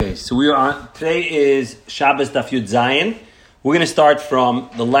So we are on, today is Shabbos Daf Yud Zayin. We're going to start from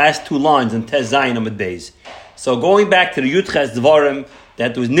the last two lines in Tez Zayin Amud Beis. So going back to the Yud Ches Dvarim,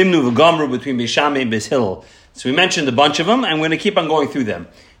 that was Nimnu v'Gamru between Beis Shammai and Beis Hillel. So we mentioned a bunch of them, and we're going to keep on going through them.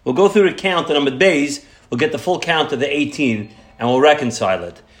 We'll go through the count in Amud Beis, we'll get the full count of the 18, and we'll reconcile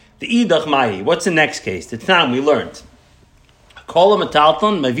it. The Idach Mahi, what's the next case? The Tanam we learned. Kol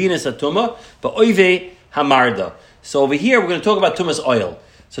ha'metalton mevinas hatuma ba'oive hamarda. So over here, we're going to talk about tumas oil.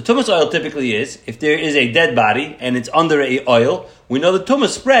 So tumas oil typically is, if there is a dead body and it's under a oil, we know the tumas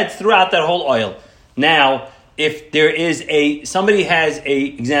spreads throughout that whole oil. Now, if there is somebody has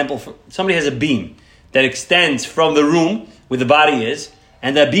a beam that extends from the room where the body is,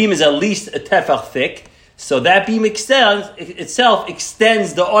 and that beam is at least a tefach thick, so that beam itself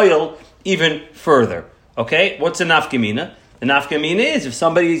extends the oil even further. Okay? What's the nafkamina? The nafkamina is, if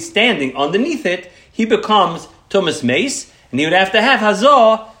somebody is standing underneath it, he becomes tumas mace, and he would have to have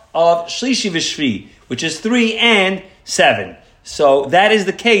hazah of shlishi v'shvi, which is 3 and 7. So that is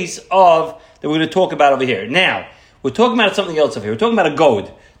the case that we're going to talk about over here. Now, we're talking about something else over here. We're talking about a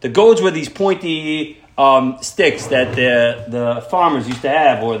goad. The goads were these pointy sticks that the farmers used to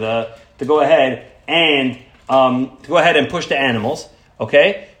have, to go ahead and push the animals.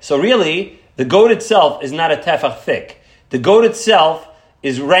 Okay, so really, the goad itself is not a tefach thick. The goad itself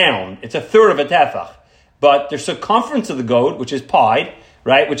is round. It's a third of a tefach. But the circumference of the goad, which is pi,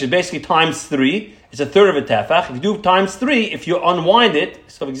 right, which is basically times 3, it's a third of a tefach. If you do times 3, if you unwind it,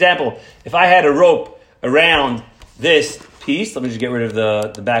 so for example, if I had a rope around this piece, let me just get rid of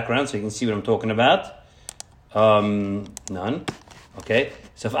the background so you can see what I'm talking about. None. Okay.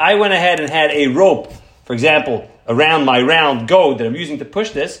 So if I went ahead and had a rope, for example, around my round goad that I'm using to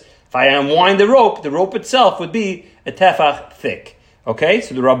push this, if I unwind the rope itself would be a tefach thick. Okay.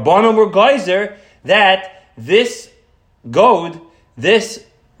 So the Rabbanim were geyser that this goad, this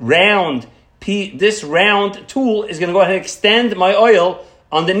round tool is going to go ahead and extend my oil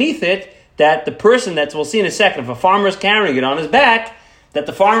underneath it, that the person we'll see in a second, if a farmer is carrying it on his back, that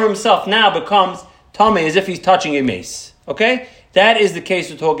the farmer himself now becomes tamei as if he's touching a mace. Okay? That is the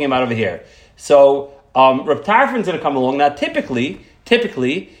case we're talking about over here. So, Reb Tarfon's going to come along. Now, typically,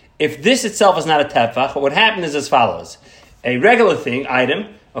 if this itself is not a tefach, what happens is as follows. A regular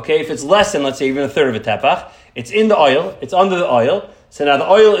item, okay, if it's less than, let's say, even a third of a tefach, it's in the oil, it's under the oil. So now the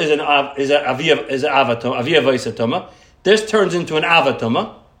oil is an aviyah v'isatoma. This turns into an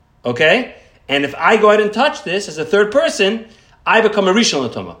avatoma, okay? And if I go ahead and touch this as a third person, I become a rishon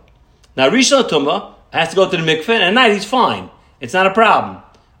latoma. Now rishon latoma has to go to the mikveh, and at night he's fine. It's not a problem.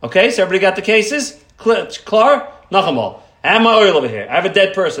 Okay, so everybody got the cases? Klar? Nachamal. I have my oil over here. I have a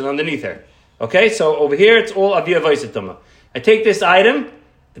dead person underneath her. Okay, so over here it's all aviyah v'isatoma. I take this item,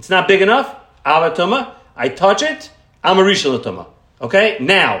 it's not big enough, avatoma, I touch it, I'm a rishon latoma. Okay,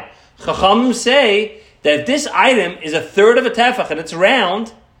 now, Chachamim say that if this item is a third of a tefach and it's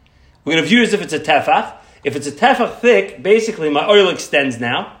round, we're going to view it as if it's a tefach. If it's a tefach thick, basically my oil extends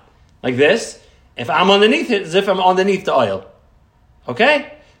now, like this. If I'm underneath it, as if I'm underneath the oil.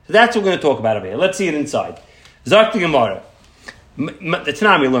 Okay? So that's what we're going to talk about over here. Let's see it inside. Zak the Gemara. The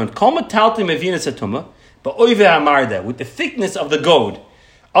Tanam we learned. Kol metalti mevinas hatuma, but oive hamarda, with the thickness of the goad.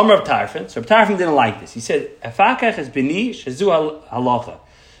 Amar Reb Tarfon. So Reb Tarfon didn't like this. He said, "Afakach is bini shazu halacha."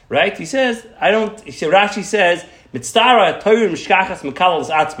 Right? He says, Rashi says, "Mitzara toyrim shkachas mekalos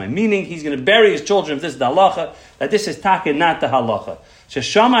atzma," meaning he's going to bury his children if this is the halacha. That this is taka, not the halacha.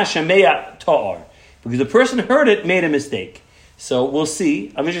 Sheshama shemeya ta'ar, because the person who heard it made a mistake. So we'll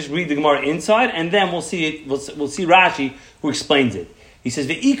see. I'm going to just read the Gemara inside, and then we'll see it. We'll see Rashi who explains it. He says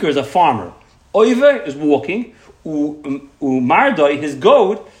the Iker is a farmer. Oiver is walking. Mardoi, his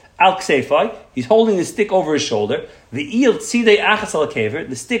goad, al ksefai, he's holding the stick over his shoulder. The il tzidei achas al kaver,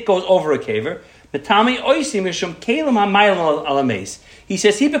 the stick goes over a kaver. Betami oisim mishum kelim hamayim al mace. He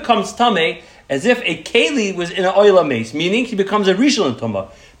says he becomes tamei as if a keli was in an oil mace, meaning he becomes a rishon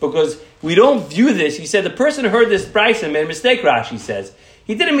tumah. Because we don't view this. He said the person who heard this price and made a mistake. Rashi says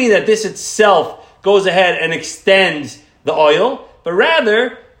he didn't mean that this itself goes ahead and extends the oil, but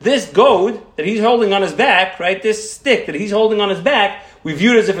rather this goad that he's holding on his back, right? This stick that he's holding on his back, we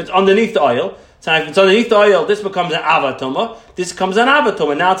view it as if it's underneath the oil. So if it's underneath the oil, this becomes an avatoma. This becomes an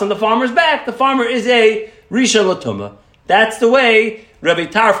avatoma. Now it's on the farmer's back. The farmer is a rishon latoma. That's the way Rabbi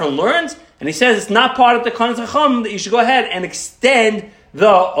Tarfon learns, and he says it's not part of the Kanas Chacham that you should go ahead and extend the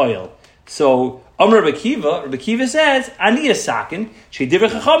oil. So Rabbi Kiva says, "Ani yasakin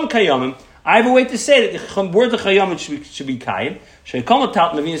sheidivrei Chacham kayamim." I have a way to say that the word of Chayam should be Kayim. Sheikol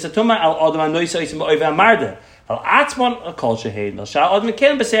Metalton mevinas hatuma al adam anoisa isim oive hamarda al atzman al kol shehed al shal adam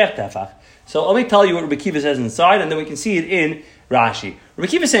ken b'seich tefach. So let me tell you what Rabbi Kiva says inside, and then we can see it in Rashi. Rabbi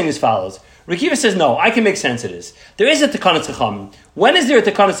Kiva is saying as follows. Rabbi Kiva says, no, I can make sense of this. There is a Tekanas Chacham. When is there a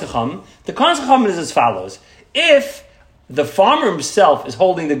Tekanas Chacham? The Tekanas Chacham is as follows. If the farmer himself is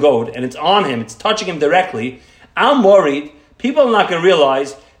holding the goat, and it's on him, it's touching him directly, I'm worried people are not going to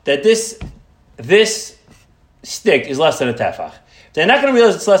realize that this stick is less than a tefach. They're not going to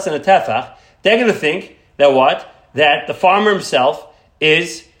realize it's less than a tefach. They're going to think that what? That the farmer himself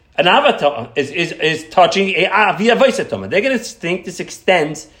is an avatar, is touching a via vaisatoma. They're going to think this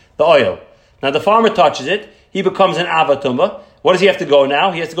extends the oil. Now the farmer touches it, he becomes an avatuma. What does he have to go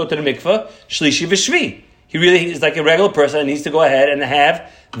now? He has to go to the mikveh, shlishi v'shvi. He really is like a regular person and needs to go ahead and have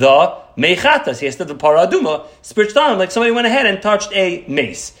the meichatas. He has to do the paraduma, spiritual time, like somebody went ahead and touched a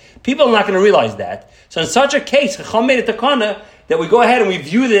mace. People are not going to realize that. So in such a case, Chacham made a takana that we go ahead and we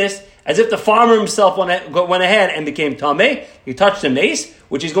view this as if the farmer himself went ahead and became tameh. He touched the mace,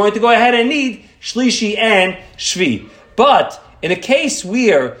 which is going to go ahead and need shlishi and shvi. But in a case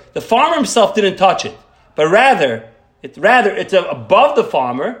where the farmer himself didn't touch it, but rather it's above the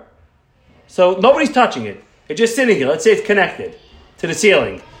farmer, so nobody's touching it. It's just sitting here. Let's say it's connected to the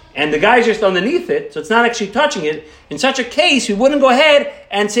ceiling, and the guy's just underneath it, so it's not actually touching it. In such a case, we wouldn't go ahead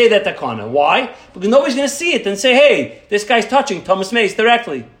and say that takana. Why? Because nobody's going to see it and say, hey, this guy's touching Thomas Mace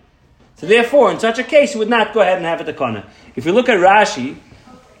directly. So therefore, in such a case, you would not go ahead and have a takana. If you look at Rashi,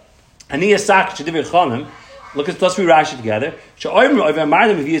 Aniyah Sak Shedivir Chanim, let's read Rashi together.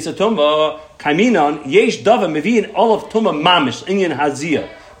 Kaminon yesh dava meviin all of tuma mamish inyan hazia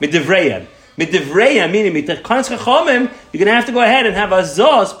midivreyan. Midivreya, meaning mitachkanas chachamim, you're going to have to go ahead and have a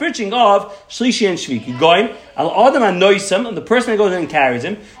zah, spirituing of shlishi and shvik. You're going, al adam anoisam, and the person that goes in and carries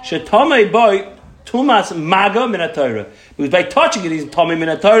him, shetamei boy tumas maga minatayra. Because by touching it, he's tamei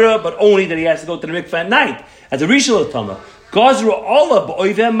minatayra, but only that he has to go to the mikveh at night, as a rishal tama. Gazru Allah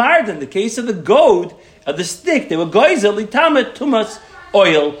b'oiveh mardan, the case of the goad, of the stick, they were geyser, litamet tumas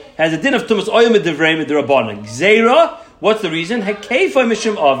oil, has a din of tumas oil midivreya midirabbanan. Zera, what's the reason? Hekefah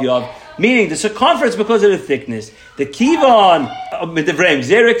mishum avyav. Meaning the circumference because of the thickness. The kivan midivrem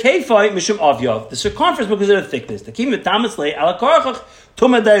zera kefai mishum avyav. The circumference because of the thickness. The kivan tamas le ala karchach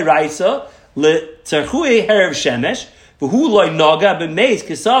tumadai raisa le tzarchui herav shemesh v'hu loy naga b'meis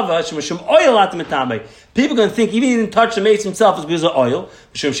kesava shemishum oil atmetame. People are going to think even he didn't touch the mace himself is because of oil.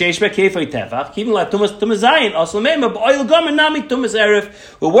 Mishum sheish kefai tefach. Even like tumazayin aslamema b'oil gomer nami tumas erev.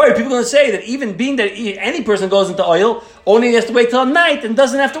 We're worried. People are going to say that even being that any person goes into oil, only has to wait till night and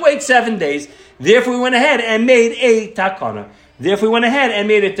doesn't have to wait 7 days. Therefore, we went ahead and made a takana.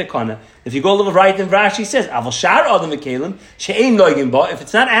 If you go a little right, then Rashi says, "Aval shar adam v'kelim she'ein noigim ba." If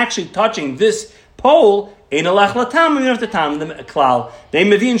it's not actually touching this pole, ein alach latam. We don't have to tam them a klal. They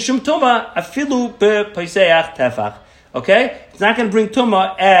mevin shum tuma afilu be'paiseach tefach. Okay, it's not going to bring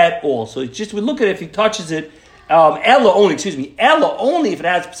tuma at all. So it's just we look at it if he touches it. Ella only if it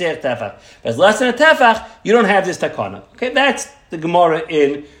has Pesach Tefach. If it's less than a Tefach, you don't have this takana. Okay, that's the Gemara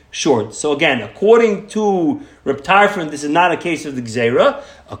in short. So again, according to Reb Tarfon, this is not a case of the Gzeira.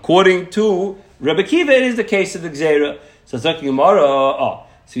 According to Rebbe Kiva, it is the case of the Gzeira. So it's like the Gemara.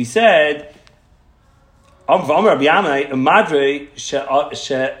 So he said, Umarda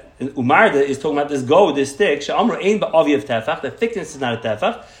is talking about this goad, this stick. The thickness is not a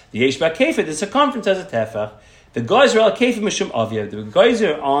Tefach. The Yesh Ba'Kefet, the circumference has a Tefach. The geyser al kefir mishum avyav. The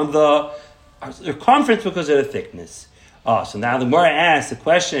geyser on the circumference because of the thickness. So now the Gemara asks the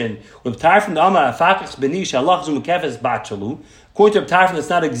question: Reb Tarfon the Amma afakach benish halach zum kefes batchalu. According to Reb Tarfon, it's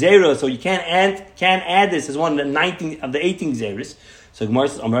not a gzeira, so you can't add this as one of the 18 gzeiras. So Gemara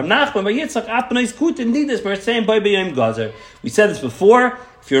says, Amar Nachman, but Yitzchak apnais kutin need this. We're saying by b'yom gazer. We said this before.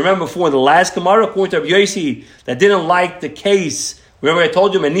 If you remember before the last Gemara, according to Reb Yosi, that didn't like the case. Remember I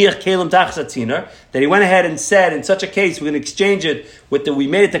told you that he went ahead and said, in such a case, we're going to exchange it with we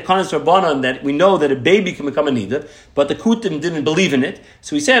made it to Kanas Rabbanan that we know that a baby can become a nida, but the Kutim didn't believe in it.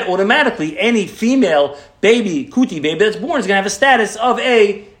 So he said, automatically, any female baby, Kuti baby that's born is going to have a status of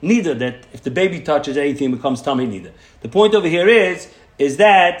a nida, that if the baby touches anything, it becomes tummy nida. The point over here is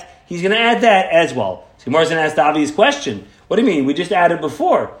that he's going to add that as well. So Gemara's going to ask the obvious question. What do you mean? We just added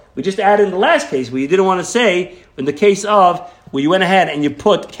before. We just added in the last case where you didn't want to say, in the case of where you went ahead and you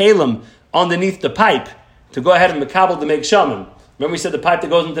put kalim underneath the pipe to go ahead and makabel to make shaman. Remember we said the pipe that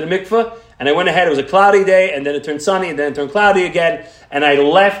goes into the mikveh? And I went ahead, it was a cloudy day, and then it turned sunny, and then it turned cloudy again, and I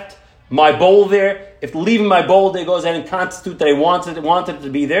left my bowl there. If leaving my bowl there goes ahead and constitute that I wanted it to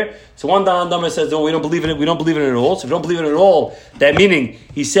be there. So one Dama says, no, we don't believe in it, we don't believe in it at all. So if you don't believe in it at all, that meaning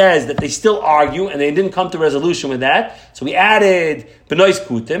he says that they still argue and they didn't come to resolution with that. So we added Benois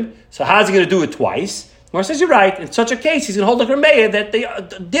Kutim. So how's he going to do it twice? Gemara says, you're right. In such a case, he's going to hold like Rameya that they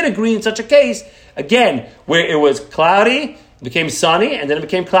did agree in such a case, again, where it was cloudy, it became sunny, and then it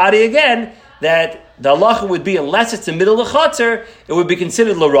became cloudy again, that the halacha would be, unless it's the middle of the chutzner, it would be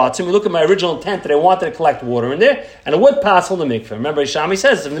considered l'ratzim. We look at my original intent that I wanted to collect water in there, and it would pass on the mikveh. Remember, Shami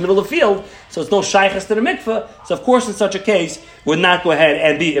says it's in the middle of the field, so it's no shaychus to the mikveh. So, of course, in such a case, it would not go ahead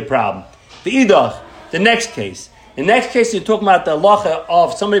and be a problem. The idach, the next case. In the next case, you're talking about the halacha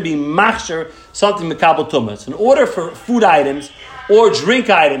of somebody being machsher something mekabel tumah. So in order for food items or drink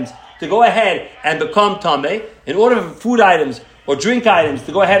items to go ahead and become tameh, in order for food items or drink items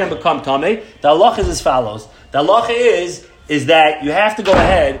to go ahead and become tameh, the halacha is as follows. The halacha is that you have to go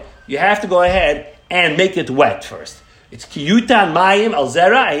ahead and make it wet first. It's kiyutan mayim al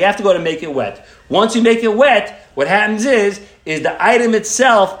zera, and you have to go to make it wet. Once you make it wet, what happens is the item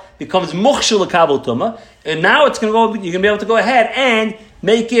itself becomes mukhshel kabel tumah, and now you're going to be able to go ahead and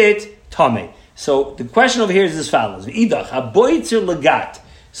make it tameh. So the question over here is as follows: Idach haboitzer lagat.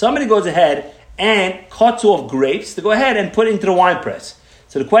 Somebody goes ahead and cuts off grapes to go ahead and put it into the wine press.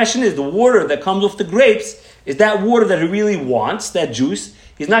 So the question is, the water that comes off the grapes, is that water that he really wants, that juice?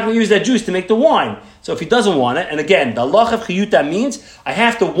 He's not going to use that juice to make the wine. So if he doesn't want it, and again, the halacha of chiyuta means I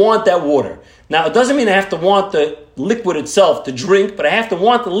have to want that water. Now, it doesn't mean I have to want the liquid itself to drink, but I have to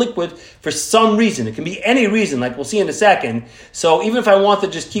want the liquid for some reason. It can be any reason, like we'll see in a second. So even if I want to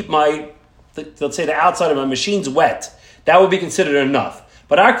just keep let's say the outside of my machines wet, that would be considered enough.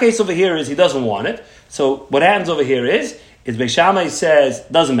 But our case over here is he doesn't want it. So what happens over here is Beis Shammai says,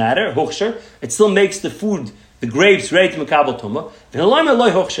 doesn't matter, hochsher, it still makes the food, the grapes, ready to mekabel tumah.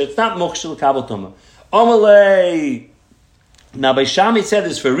 It's not mochsher mekabel tumah. Amalei. Now Beis Shammai said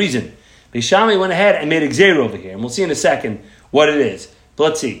this for a reason. Beis Shammai went ahead and made a gzeira over here, and we'll see in a second what it is. But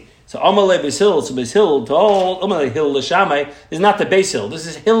let's see. So Amalei Beis Hillel, so Beis Hillel told Amalei Hillel Shammai. This is not the Beis Hillel. This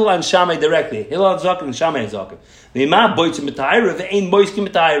is Hillel and Shammai directly. Hillel and Zaken and Shammai and Zaken. So you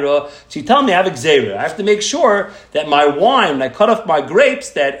tell me I have a gzeira. I have to make sure that my wine, when I cut off my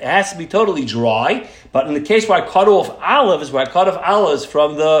grapes, that it has to be totally dry. But in the case where I cut off olives,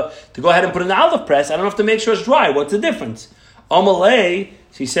 to go ahead and put in the olive press, I don't have to make sure it's dry. What's the difference? Amalei,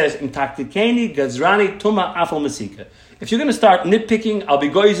 she says, Imtaktikeni gazrani tuma afal masika. If you're going to start nitpicking, I'll be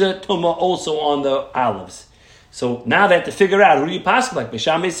goiza tuma also on the olives. So now they have to figure out who do you pass like Beis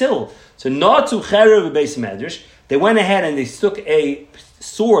Shammai Hill. So not to cherev Beis Medrash. They went ahead and they took a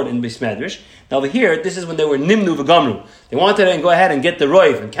sword in Beis Medrash. Now over here, this is when they were nimnu v'gamru. They wanted to go ahead and get the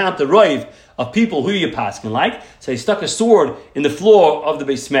roiv and count the roiv of people who you passing like. So they stuck a sword in the floor of the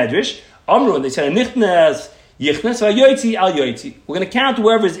Beis Medrash. Amru, and they said nichnas yichnas v'yoytzi al yoytzi. We're going to count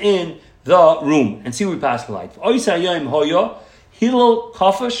whoever's in the room and see who we pass like. Oysa yoyim hoyo Hillel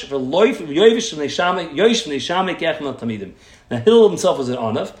kafash v'loif v'yoyvish v'nei shamei kechna tamidim. Now Hillel himself was an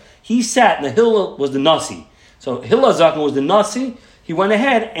anav. He sat, and the Hillel was the nasi. So Hillel Zaken was the nasi. He went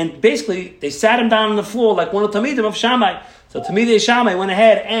ahead and basically they sat him down on the floor like one of the tamidim of Shammai. So Tamidei Shammai went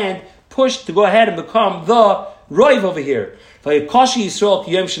ahead and pushed to go ahead and become the roiv over here. It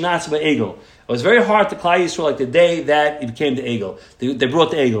was very hard to Klal Yisrael like the day that it became the egel. They brought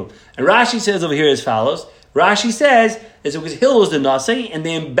the egel. And Rashi says over here as follows. Rashi says it's because Hillel was the nasi, and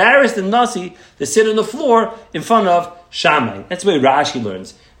they embarrassed the nasi to sit on the floor in front of Shammai. That's the way Rashi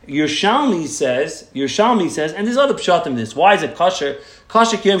learns. Yerushalmi says, and there's other pshat in this. Why is it kosher?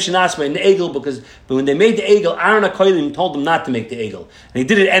 Kosher kiyom shenasma in the egel, because when they made the egel, Aaron HaKolim told them not to make the egel, and he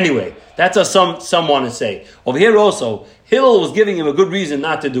did it anyway. That's how some want to say. Over here also, Hillel was giving him a good reason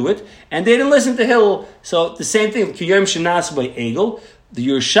not to do it, and they didn't listen to Hillel. So the same thing, kiyom shenasma egel. The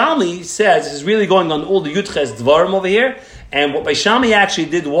Yerushalmi says this is really going on all the Yudches Dvarim over here, and what Beis Shammai actually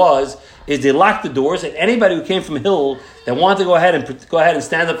did is they locked the doors, and anybody who came from Hillel that wanted to go ahead and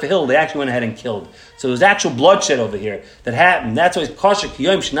stand up for Hillel, they actually went ahead and killed. So there was actual bloodshed over here that happened. That's why it's kosher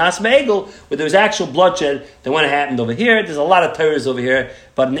kiyom shnas me'egel, where there was actual bloodshed that went and happened over here. There's a lot of Torahs over here,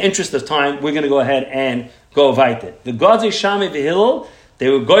 but in the interest of time, we're going to go ahead and go weiter. The Gazei Shammai v'Hillel, they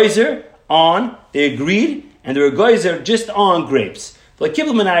were geyser on, they agreed, and they were geyser just on grapes. Like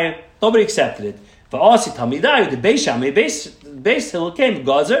Kibbutz Menayah, nobody accepted it. But also Talmidai, the Beis Shammai, Beis Hillel came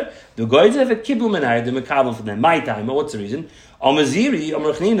Gazer, the Geyser of Kibbutz Menayah, the Mekabel for them. My time. What's the reason? Amaziri,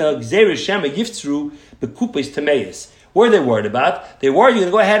 Amrachnina, Gzeir Shema, Yiftru, Bekupes Tameis. What are they worried about? They worried you're going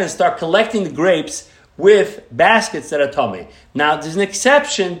to go ahead and start collecting the grapes with baskets that are tummy. Now, there's an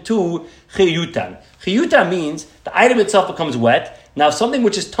exception to Chiyutan. Chiyutan means the item itself becomes wet. Now, if something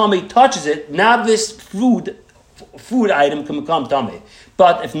which is tummy touches it, now this food item can become tummy.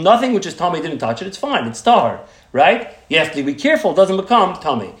 But if nothing which is tummy didn't touch it, it's fine. It's tahar, right? You have to be careful it doesn't become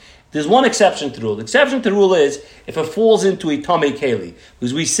tummy. There's one exception to the rule. The exception to the rule is if it falls into a tummy keli.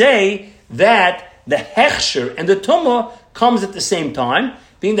 Because we say that the hechsher and the tumah comes at the same time,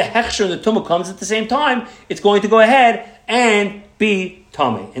 being the hechsher and the tumah comes at the same time, it's going to go ahead and be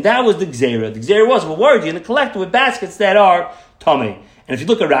tummy. And that was the gzera. The gzera was, we're worried, you're going to collect it with baskets that are tummy. And if you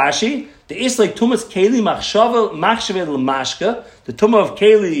look at Rashi, the islay tumas keli machshava l'mashka, the tumah of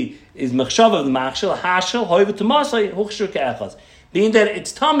keli is machshava l'machshel, hashel, hoiva tumasai, huchshur ke'echaz. Being that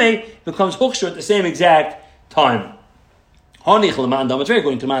it's tummy, becomes huchshur at the same exact time. Honich l'mandama, it's very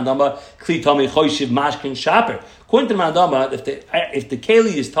according to the mandama, kli tummy, choishiv, mashkin, shaper. According to the mandama, if the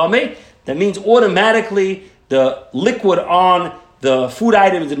keli is tummy, that means automatically the liquid on the food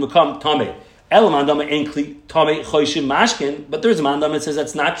item is going to become tummy. But there's a mandam that says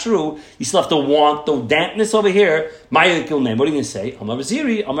that's not true. You still have to want the dampness over here. What are you going to say? Or why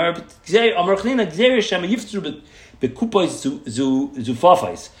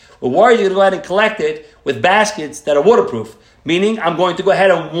are you going to go ahead and collect it with baskets that are waterproof? Meaning, I'm going to go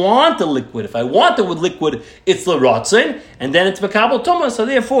ahead and want the liquid. If I want the liquid, it's the rotzen, and then it's makabel tumah. So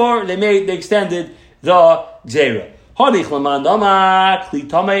therefore, they extended the gzera.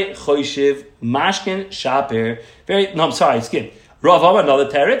 Very, no, I'm sorry, skip. Rav Amar, another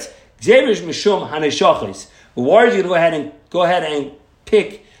teretz. Gzerish mishum haneshachis. Why are you going to go ahead and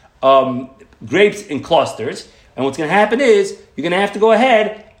pick grapes in clusters? And what's going to happen is you're going to have to go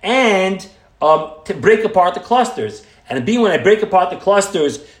ahead and to break apart the clusters. And being when I break apart the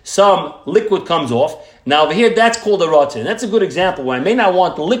clusters, some liquid comes off. Now over here, that's called a rotzen. That's a good example where I may not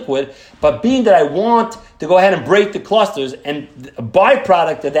want the liquid, but being that I want to go ahead and break the clusters, and a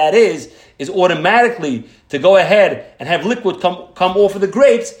byproduct of that is automatically to go ahead and have liquid come off of the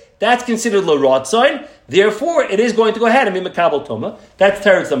grapes, that's considered la rotzen. Therefore, it is going to go ahead and be makabel toma. That's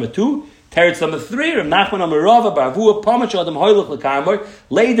teretz number 2. Teretz number 3, Rav Nachman Amar Rava Barvua Pamach Adam Hoylach Lekarmor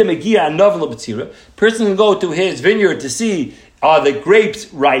Leida Megia Anovel B'tzira. Person can go to his vineyard to see are the grapes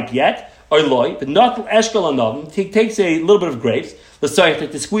ripe yet or loy, but not eshkel anovim. He takes a little bit of grapes, let's say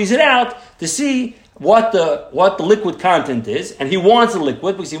to squeeze it out to see what the liquid content is, and he wants the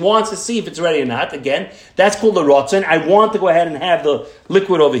liquid because he wants to see if it's ready or not. Again, that's called the rotzen. I want to go ahead and have the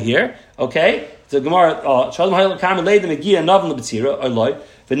liquid over here. Okay, so Gemara Shalom Hoylach Lekarmor Leida Megia Anovel B'tzira or loy.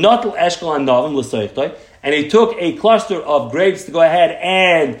 And he took a cluster of grapes to go ahead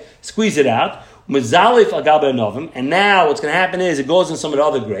and squeeze it out. And now what's going to happen is it goes in some of the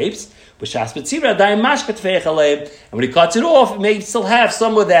other grapes. And when he cuts it off, it may still have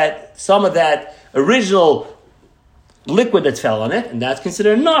some of that original liquid that's fell on it, and that's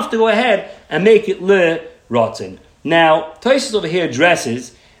considered enough to go ahead and make it le rotzen. Now, Tosfos over here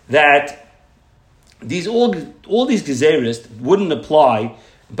addresses that all these gezeres wouldn't apply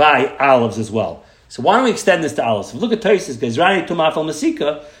by olives as well. So why don't we extend this to olives? If we look at Tosfos, Gezrani Tumaf al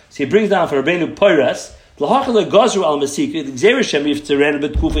Masika, so he brings down for Rabbeinu Poires, L'hachale Gazru al Masika, the Gzeir Shem Yiftzeren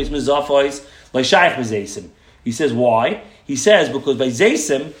Bet Kufes Mezafos Like Shaykh Bezeisim. He says why? He says because by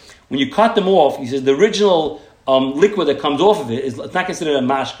Zeisim, when you cut them off, he says the original liquid that comes off of it is it's not considered a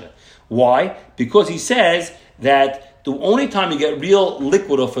mashka. Why? Because he says that the only time you get real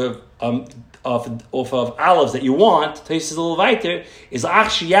liquid off of olives that you want, tastes a little weiter, is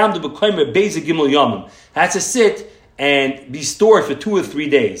has to sit and be stored for 2 or 3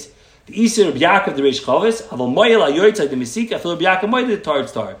 days. The Eastern of Yaakov the Reish Chavis,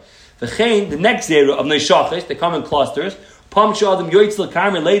 the next zera of Neishachis, they come in clusters. It's not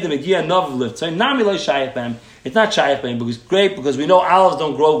shaykh b'hem because we know olives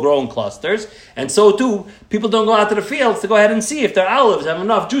don't grow in clusters, and so too people don't go out to the fields to go ahead and see if their olives have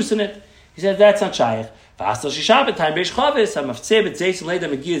enough juice in it. He said that's not shaykh. Okay,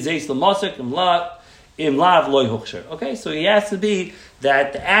 so he has to be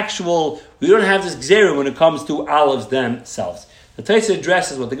that the actual, we don't have this gzera when it comes to olives themselves. The Tosfos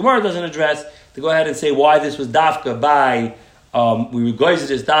addresses what the Gemara doesn't address, to go ahead and say why this was dafka by, we regarded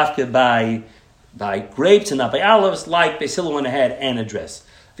this dafka by grapes and not by olives, like Basil went ahead and addressed.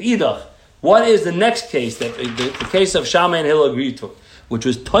 V'idach, what is the next case, that the case of Shammai and Hillel agreed to, which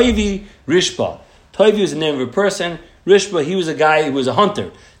was Toivi Rishba. Toivi was the name of a person. Rishba, he was a guy who was a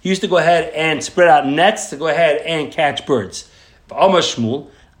hunter. He used to go ahead and spread out nets to go ahead and catch birds. Amar Shmuel,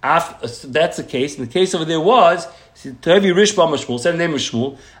 that's the case. And the case over there was, Toivi Rishba Amar Shmuel, said the name of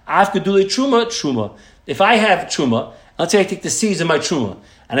Shmuel, Af Gedulei Truma. If I have Truma, let's say I take the seeds of my Truma,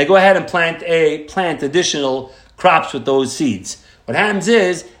 and I go ahead and plant additional crops with those seeds. What happens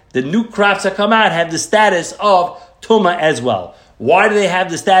is, the new crops that come out have the status of Tuma as well. Why do they have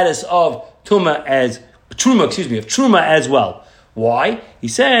the status of Truma as well? Why? He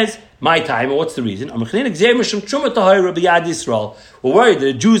says, my time, and what's the reason? We're worried that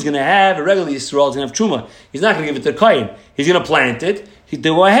a Jew is going to have, a regular Yisrael is going to have Truma. He's not going to give it to the Kohen. He's going to plant it. they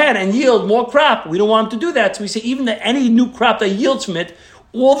go ahead and yield more crop. We don't want them to do that. So we say even that any new crop that yields from it,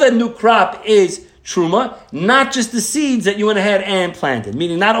 all that new crop is truma, not just the seeds that you went ahead and planted.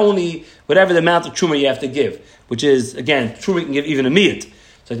 Meaning not only whatever the amount of truma you have to give, which is, again, truma you can give even a miyat.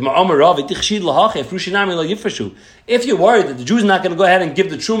 So if you're worried that the Jew is not going to go ahead and give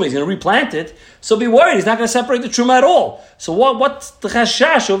the truma, he's going to replant it, so be worried. He's not going to separate the truma at all. So what's the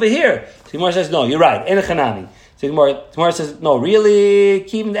chashash over here? So Gemara says, no, you're right. So Gemara says, no, really?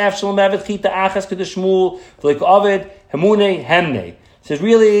 Keeping the Avshalom Avid Chita Achas Kedush Shmuel V'Lik Ovid Hemune Hemne. Says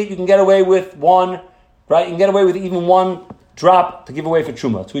really, you can get away with one, right? You can get away with even one drop to give away for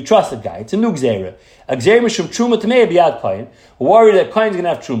truma. So we trust the guy. It's a new gzeira. A gzeira mishum truma tamei biyad kain. We're worried that kain's going to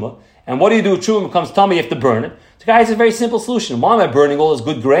have truma. And what do you do with truma? It becomes tummy, you have to burn it. The guy has a very simple solution. Why am I burning all this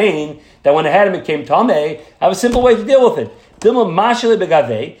good grain that went ahead and became tummy? I have a simple way to deal with it.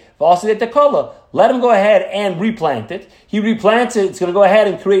 Let him go ahead and replant it. He replants it. It's going to go ahead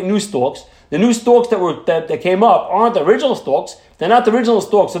and create new stalks. The new stalks that came up aren't the original stalks. They're not the original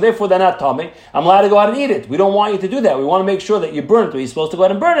stalks, so therefore they're not tummy. I'm allowed to go out and eat it. We don't want you to do that. We want to make sure that you burn it. You're supposed to go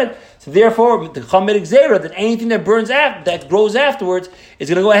out and burn it. So therefore, the Chamed Gzeira, that anything that that grows afterwards is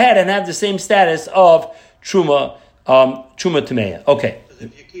going to go ahead and have the same status of Truma Tameya. Okay. Because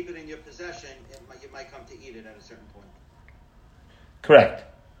if you keep it in your possession, you might come to eat it at a certain point. Correct.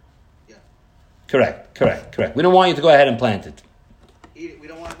 Yeah. Correct. We don't want you to go ahead and plant it. Eat it. We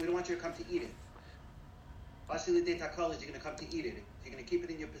don't want you to come to eat it. You're going to come to eat it. If you're going to keep it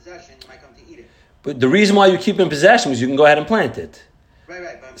in your possession, you might come to eat it. But the reason why you keep it in possession is you can go ahead and plant it.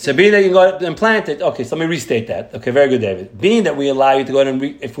 Right. So being that you can go ahead and plant it, okay, so let me restate that. Okay, very good, David. Being that we allow you to go ahead and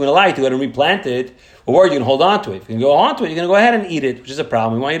if we allow you to go ahead and replant it, we're worried you can hold on to it. If you can go on to it, you're going to go ahead and eat it, which is a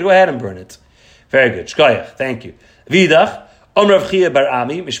problem. We want you to go ahead and burn it. Very good. Shkoyach, thank you. Vidach, Rav Chia bar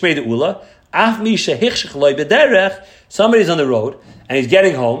Ami, Mishmei de Ula, Af Misha Hichshech Loi B'derech, somebody's on the road, and he's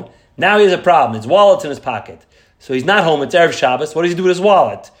getting home. Now he has a problem. His wallet's in his pocket. So he's not home. It's Erev Shabbos. What does he do with his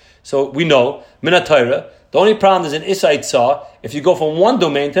wallet? So we know, Minat Torah, the only problem is an Issa Itzah if you go from one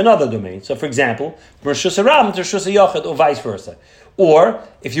domain to another domain. So for example, from Rosh Hashanah to Rosh Hashanah or vice versa. Or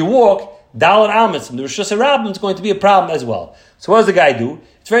if you walk, Dalet Amos from the Rosh Hashanah, it's going to be a problem as well. So what does the guy do?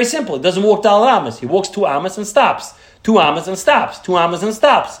 It's very simple. He doesn't walk Dalet Amos. He walks 2 Amos and stops. 2 Amos and stops. 2 Amos and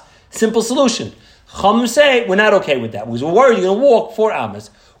stops. Simple solution. Chachamim say, we're not okay with that because we're worried you're going to walk 4 Amos.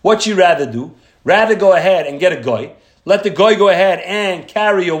 What you rather do? Rather go ahead and get a goy. Let the goy go ahead and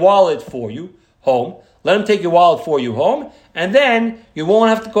carry your wallet for you home. Let him take your wallet for you home. And then you won't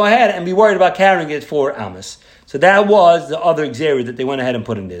have to go ahead and be worried about carrying it for Amos. So that was the other exeria that they went ahead and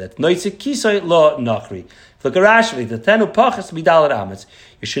put in there. That's Noitzik Kisoi Lo Nachri. Look at Rashi. The Tenu Pachas Midalat Amos.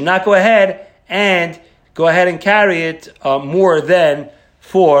 You should not go ahead and carry it more than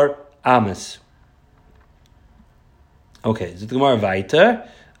 4 Amos. Okay, so the Gemara weiter.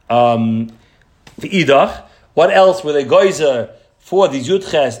 V'idach, what else were they geyser for these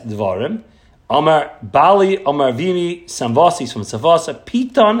Yudches Dvarim? Amar Bali, Amar Vimi, Samvasis from Savasa,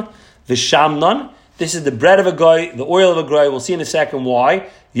 Piton, Vishamnon. This is the bread of a guy, the oil of a guy. We'll see in a second why.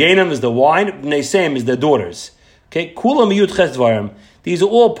 Yenam is the wine, Nesem is their daughters. Okay, Kulam Yudches Dvarim. These are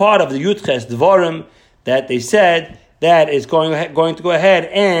all part of the Yudches Dvarim that they said that is going to go ahead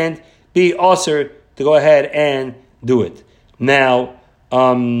and be usher to go ahead and do it. Now,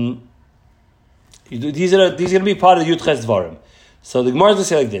 these are going to be part of the Yudches Dvarim. So the Gemara is going to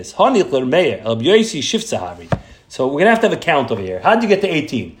say like this: Hanichler Meir El Yosi Shift Sahavi. So we're going to have a count over here. How did you get to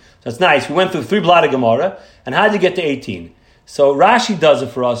 18? So it's nice. We went through 3 blot of Gemara, and how did you get to 18? So Rashi does it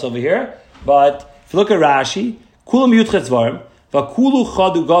for us over here. But if you look at Rashi, Kulam Yudches Dvarim. Vakulu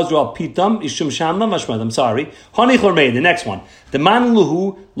chadu gazru al pitam ishum shamna mashmad. I'm sorry. Hanichler Meir. The next one. The man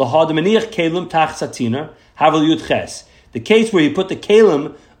luhu lahad maniach kelim tach satina havel yudches. The case where you put the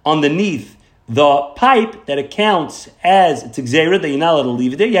kelim underneath the pipe that accounts as it's a gzeira that you're not allowed to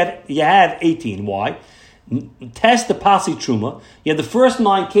leave it there. You have 18. Why? Test the pasi truma. You have the first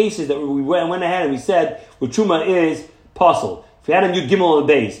 9 cases that we went ahead and we said where truma is pasul. If you had a new gimel on the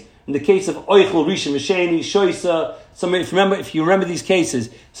base, in the case of oichel rishon v'sheni shoisa, if you remember these cases,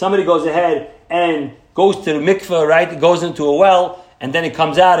 somebody goes ahead and goes to the mikveh, right? It goes into a well and then it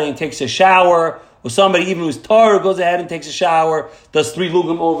comes out and he takes a shower. Or somebody even who's Torah goes ahead and takes a shower, does 3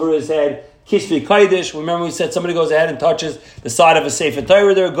 lugim over his head. Kishvi Kaidish. Remember we said somebody goes ahead and touches the side of a Sefer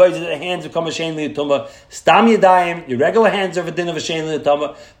Torah. There are guys that their hands become a shein liyatuma. Stam yadayim. Your regular hands are a din of a shein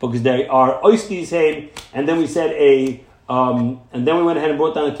liyatuma because they are oiskis heim. And then we said and then we went ahead and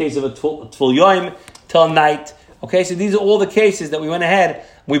brought down a case of a tful yoim till night. Okay, so these are all the cases that we went ahead and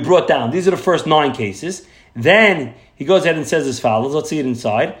we brought down. These are the first 9 cases. Then he goes ahead and says as follows. Let's see it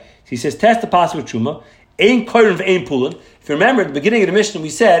inside. He says, test the pas with truma. Ein koirin v'ein pulin. If you remember at the beginning of the Mishnah, we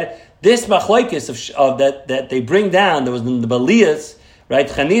said this machlokes of that they bring down. There was the Baliyas, right?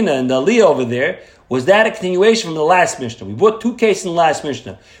 Chanina and the Aliyah over there. Was that a continuation from the last Mishnah? We brought two cases in the last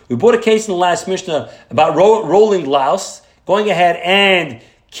Mishnah. We brought a case in the last Mishnah about rolling louse, going ahead and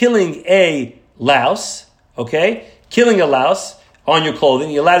killing a louse, okay? Killing a louse on your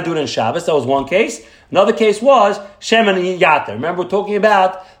clothing. You're allowed to do it on Shabbos. That was one case. Another case was Shemen and Yater. Remember, we're talking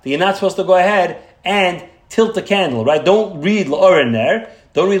about that you're not supposed to go ahead and tilt the candle, right? Don't read L'or in there.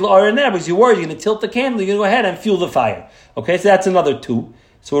 Don't read L'or in there because you're worried you're going to tilt the candle. You're going to go ahead and fuel the fire. Okay, so that's another 2.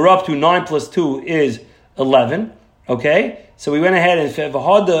 So we're up to 9 plus 2 is 11. Okay, so we went ahead and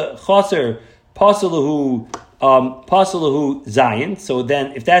v'hada chaser pasalahu zayin. So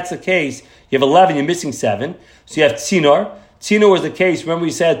then, if that's the case, you have 11. You're missing 7. So you have tzinor. Tzinor was the case. Remember,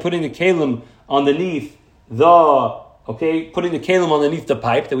 we said putting the kalim underneath putting the kalim underneath the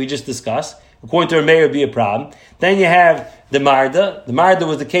pipe that we just discussed. According to Rameir, would be a problem. Then you have the marda. The marda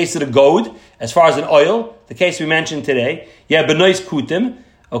was the case of the goad, as far as an oil, the case we mentioned today. You have benois kutim.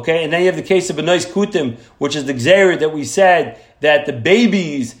 Okay, and then you have the case of benois kutim, which is the gzeira that we said that the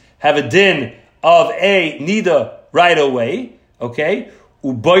babies have a din of a nida right away. Okay,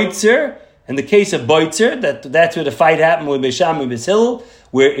 uboitzer, in the case of boitzer, that's where the fight happened with Beisham and Hillel,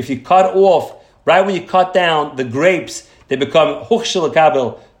 where if you cut off right when you cut down the grapes, they become huchshel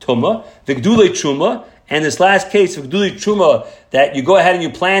kabel tuma, v'gdulei truma, and this last case of gdulei truma that you go ahead and you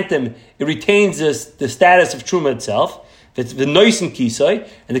plant them, it retains the status of truma itself. It's the noisen kisai.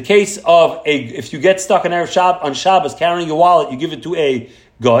 In the case of if you get stuck on Shabbos carrying your wallet, you give it to a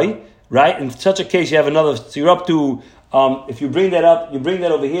guy, right? In such a case, you have another. So you're up to. If you bring that up, you bring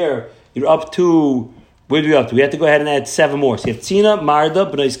that over here. You're up to. Where do we up to? We have to go ahead and add 7 more. So you have tzina, marda,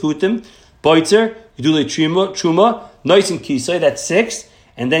 b'nais kutim, boitzer, yudule truma, noisen kisai. That's 6.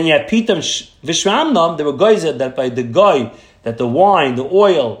 And then you have pitam vishramnam. There were guys that by the guy that the wine, the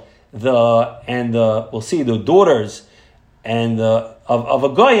oil, we'll see the daughters. And of a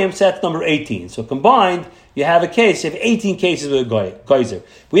goyim, so that's number 18. So combined, you have a case. You have 18 cases with a geyser.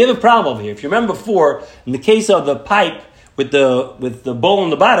 We have a problem over here. If you remember before, in the case of the pipe with the bowl on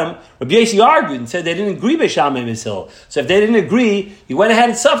the bottom, Rabbi Yossi argued and said they didn't agree by Shammai Misil. So if they didn't agree, he went ahead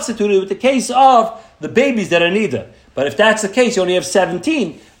and substituted with the case of the babies that are nida. But if that's the case, you only have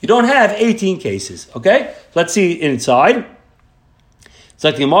 17. You don't have 18 cases. Okay, let's see inside. It's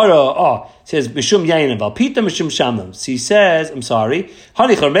like the Gemara, says, Mishum Yain Val Pita Mishum Shamam. So he says, I'm sorry,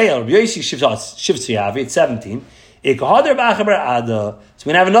 Hani Charmeil, Yosi Shivtziavi, it's 17. So we're going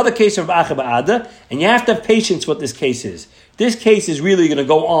to have another case of Acha Ba'ada, and you have to have patience what this case is. This case is really going to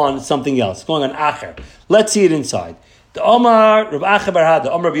go on something else, going on Acher. Let's see it inside. The Omar Rav Acha Barhada,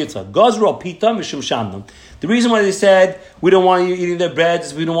 Omar Rav Yitzchak, Gazro Pita Mishum Shamam. The reason why they said, we don't want you eating their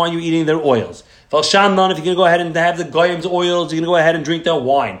breads, we don't want you eating their oils. Val Shamnon, if you're going to go ahead and have the goyim's oils, you're going to go ahead and drink their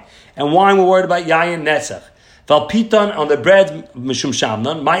wine. And wine, we're worried about yayin nesach. Val Piton, on the bread, Mishum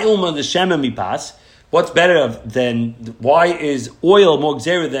Shamnon, my ilma, the Shemem mipas. What's better than, why is oil more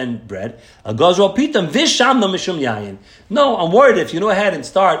gzera than bread? A gazral pitam, vish shamna mishum yayin. No, I'm worried if you go ahead and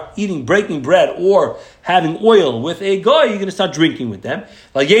start breaking bread or having oil with a guy, you're going to start drinking with them.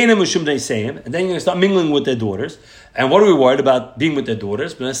 And then you're going to start mingling with their daughters. And what are we worried about being with their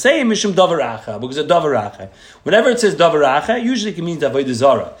daughters? But I say mishum davaracha, because of davaracha. Whenever it says davaracha, usually it means avodah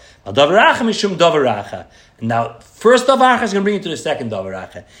zara. Davaracha mishum davaracha. Now, first davaracha is going to bring you to the second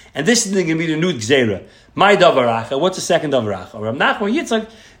davaracha. And this is going to be the new gzera. My davaracha. What's the second davaracha? Rav Nachman Yitzchak,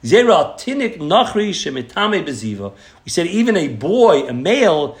 gzera al tinik nachri shemitame beziva. We said even a boy, a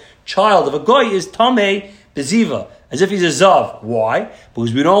male child of a goy is tameh beziva, as if he's a zav. Why?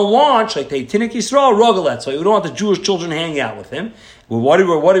 Because we don't want, like they tinik Yisrael rogalet, so we don't want the Jewish children hanging out with him. What are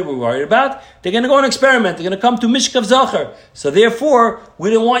we worried about? They're going to go on an experiment. They're going to come to Mishkav Zachar. So therefore,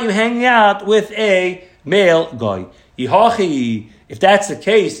 we don't want you hanging out with a male guy. If that's the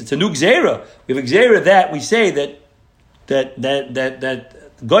case, it's a new gzera. We have a gzera that we say that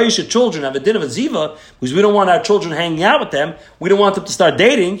goyish children have a din of a ziva because we don't want our children hanging out with them. We don't want them to start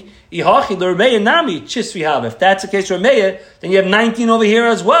dating. If that's the case for Remeya, then you have 19 over here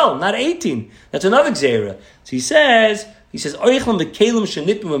as well, not 18. That's another gzera. So he says, he says, but in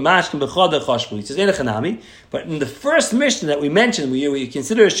the first mission that we mentioned, we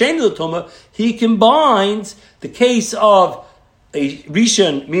consider a sheni l'tuma, he combines the case of a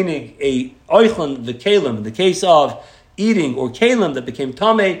rishon, meaning a oichlin, the kalim, in the case of eating or kalim that became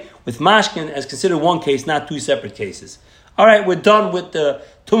tameh with mashkin as considered one case, not two separate cases. All right, we're done with the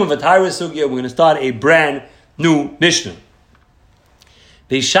Tumah V'Tayra Sugya. We're going to start a brand new Mishnah.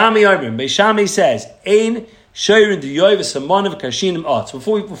 Beishami says, Ein Sheirin the Yoiv Samanim Kashinim Otz.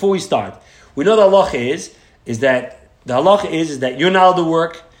 Before we start, we know the halacha is that you're not allowed to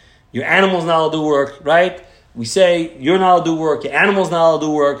work, your animal's not allowed to work, right? We say you're not allowed to work, your animal's not allowed to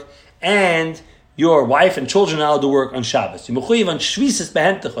work, and your wife and children are not allowed to work on Shabbos. You're mechuyev on shvisis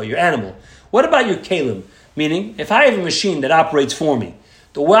behentecha, your animal. What about your kalim? Meaning, if I have a machine that operates for me,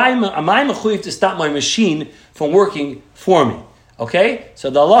 why am I mechuyev to stop my machine from working for me? Okay? So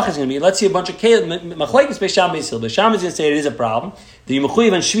the halacha is going to be, let's see a bunch of kalim. Machlekes Beisham Beisil. Beisham is going to say it is a problem. The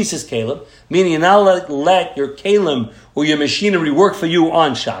mechuyev on shvisis kalim, meaning you're not let your kalim or your machinery work for you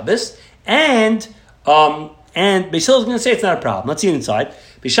on Shabbos, and Beisil is going to say it's not a problem. Let's see it inside.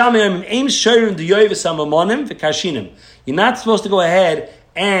 You're not supposed to go ahead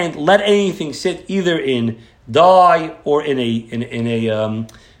and let anything sit either in dye or in a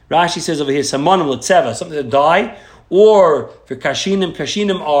Rashi says over here samanim letzeva, something to dye, or for kashinim.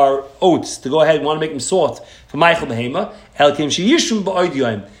 Kashinim are oats to go ahead and want to make them soft for Michael Behema. Elkim sheyishum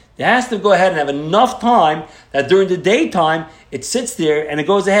ba'oidiyim. It has to go ahead and have enough time that during the daytime it sits there and it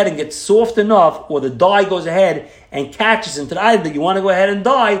goes ahead and gets soft enough, or the dye goes ahead and catches into the item that you want to go ahead and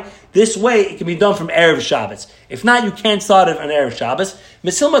dye. This way it can be done from Erev Shabbos. If not, you can't start it on Erev Shabbos.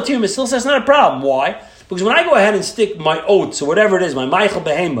 Mesil says it's not a problem. Why? Because when I go ahead and stick my oats or whatever it is, my Michael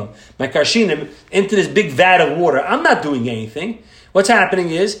Behema, my Karshinim, into this big vat of water, I'm not doing anything. What's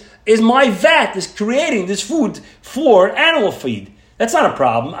happening is my vat is creating this food for animal feed. That's not a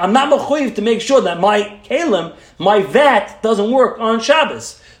problem. I'm not mechuyev to make sure that my kalim, my vat, doesn't work on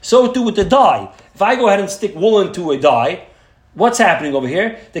Shabbos. So too with the dye. If I go ahead and stick wool into a dye, what's happening over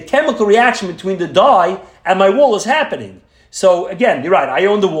here? The chemical reaction between the dye and my wool is happening. So again, you're right. I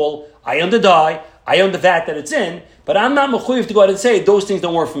own the wool, I own the dye, I own the vat that it's in, but I'm not mechuyev to go ahead and say those things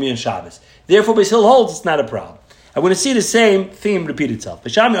don't work for me on Shabbos. Therefore, Beis Hillel holds it's not a problem. I'm going to see the same theme repeat itself.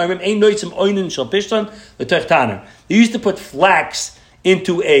 They used to put flax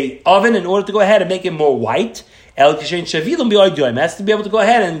into a oven in order to go ahead and make it more white. It has to be able to go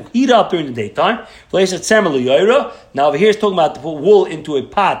ahead and heat up during the daytime. Now over here is talking about to put wool into a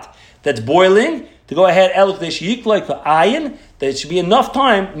pot that's boiling, to go ahead, that it should be enough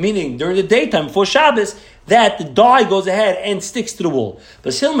time, meaning during the daytime before Shabbos, that the dye goes ahead and sticks to the wool.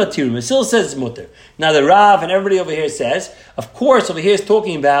 Basil says it's mutter. Now the Rav and everybody over here says, of course, over here is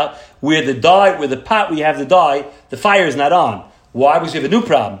talking about where the pot where you have the dye, the fire is not on. Why? Because you have a new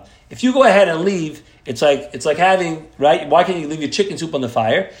problem. If you go ahead and leave, it's like having, right? Why can't you leave your chicken soup on the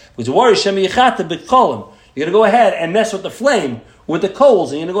fire? Because you're going to go ahead and mess with the flame, with the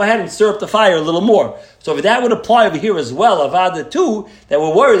coals, and you're going to go ahead and stir up the fire a little more. So if that would apply over here as well, Avada too, that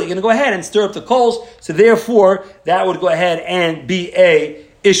we're worried that you're going to go ahead and stir up the coals, so therefore that would go ahead and be a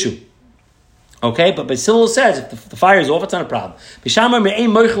issue. Okay, but Basil says if the fire is off, it's not a problem.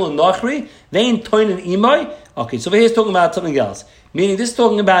 Okay, so over here is talking about something else. Meaning this is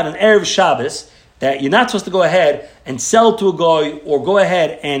talking about an Erev Shabbos, that you're not supposed to go ahead and sell to a guy or go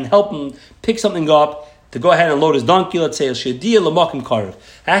ahead and help him pick something up to go ahead and load his donkey, let's say, it has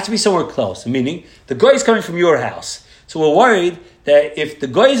to be somewhere close. Meaning, the guy is coming from your house. So we're worried that if the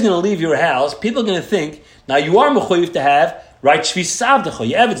guy is going to leave your house, people are going to think, now you are mechuyev to have, right, shvis avdecha,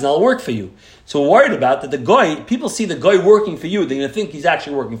 your evidence, now it'll work for you. So we're worried about that the guy, people see the guy working for you, they're going to think he's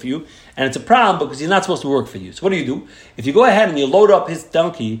actually working for you, and it's a problem because he's not supposed to work for you. So what do? If you go ahead and you load up his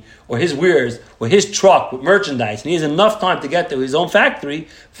donkey or his wares or his truck with merchandise and he has enough time to get to his own factory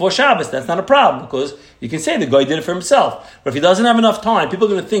for Shabbos, that's not a problem because you can say the guy did it for himself. But if he doesn't have enough time, people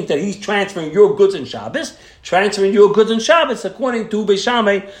are going to think that he's transferring your goods in Shabbos. Transferring your goods in Shabbos, according to Beis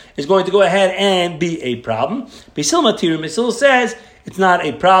Shammai, is going to go ahead and be a problem. Beis Hillel says it's not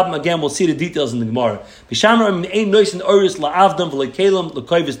a problem. Again, we'll see the details in the Gemara.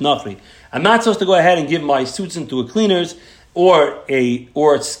 I'm not supposed to go ahead and give my suits into a cleaner's or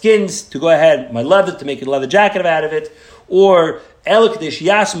skins to go ahead, my leather, to make a leather jacket out of it, or there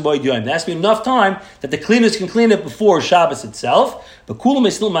has to be enough time that the cleaners can clean it before Shabbos itself. But Kulam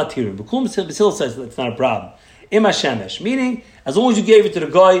is still material. But Kulam still says that's not a problem. Im Hashemesh, meaning as long as you gave it to the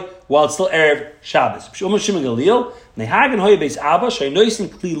guy while it's still Erev Shabbos.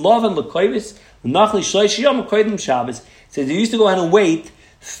 Says they used to go ahead and wait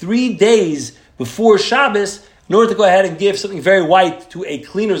 3 days before Shabbos in order to go ahead and give something very white to a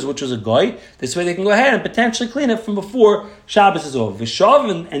cleaner's, which was a guy. This way they can go ahead and potentially clean it from before Shabbos is over. V'shav,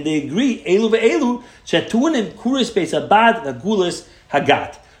 and they agree, elu ve'elu, shetunim kuris beis abad v'gulis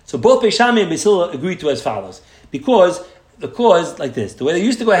hagat. So both Beis Shammai and Beis Hillel agree to as follows. Because like this, the way they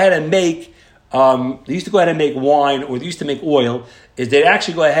used to go ahead and make, wine, or they used to make oil, is they'd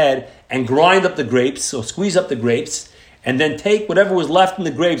actually go ahead and grind up the grapes, or squeeze up the grapes, and then take whatever was left in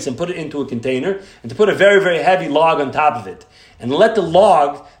the grapes and put it into a container, and to put a very, very heavy log on top of it. And let the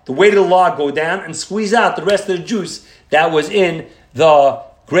weight of the log go down and squeeze out the rest of the juice that was in the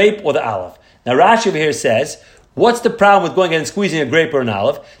grape or the olive. Now Rashi over here says, what's the problem with going ahead and squeezing a grape or an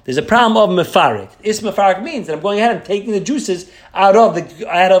olive? There's a problem of mefarik. Mefarik means that I'm going ahead and taking the juices out of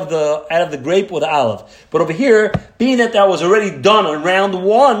the grape or the olive. But over here, being that was already done on round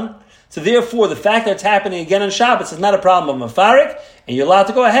one, so therefore the fact that it's happening again on Shabbos is not a problem of mefarik, and you're allowed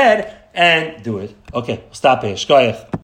to go ahead and do it. Okay, we'll stop here. Shkoyach.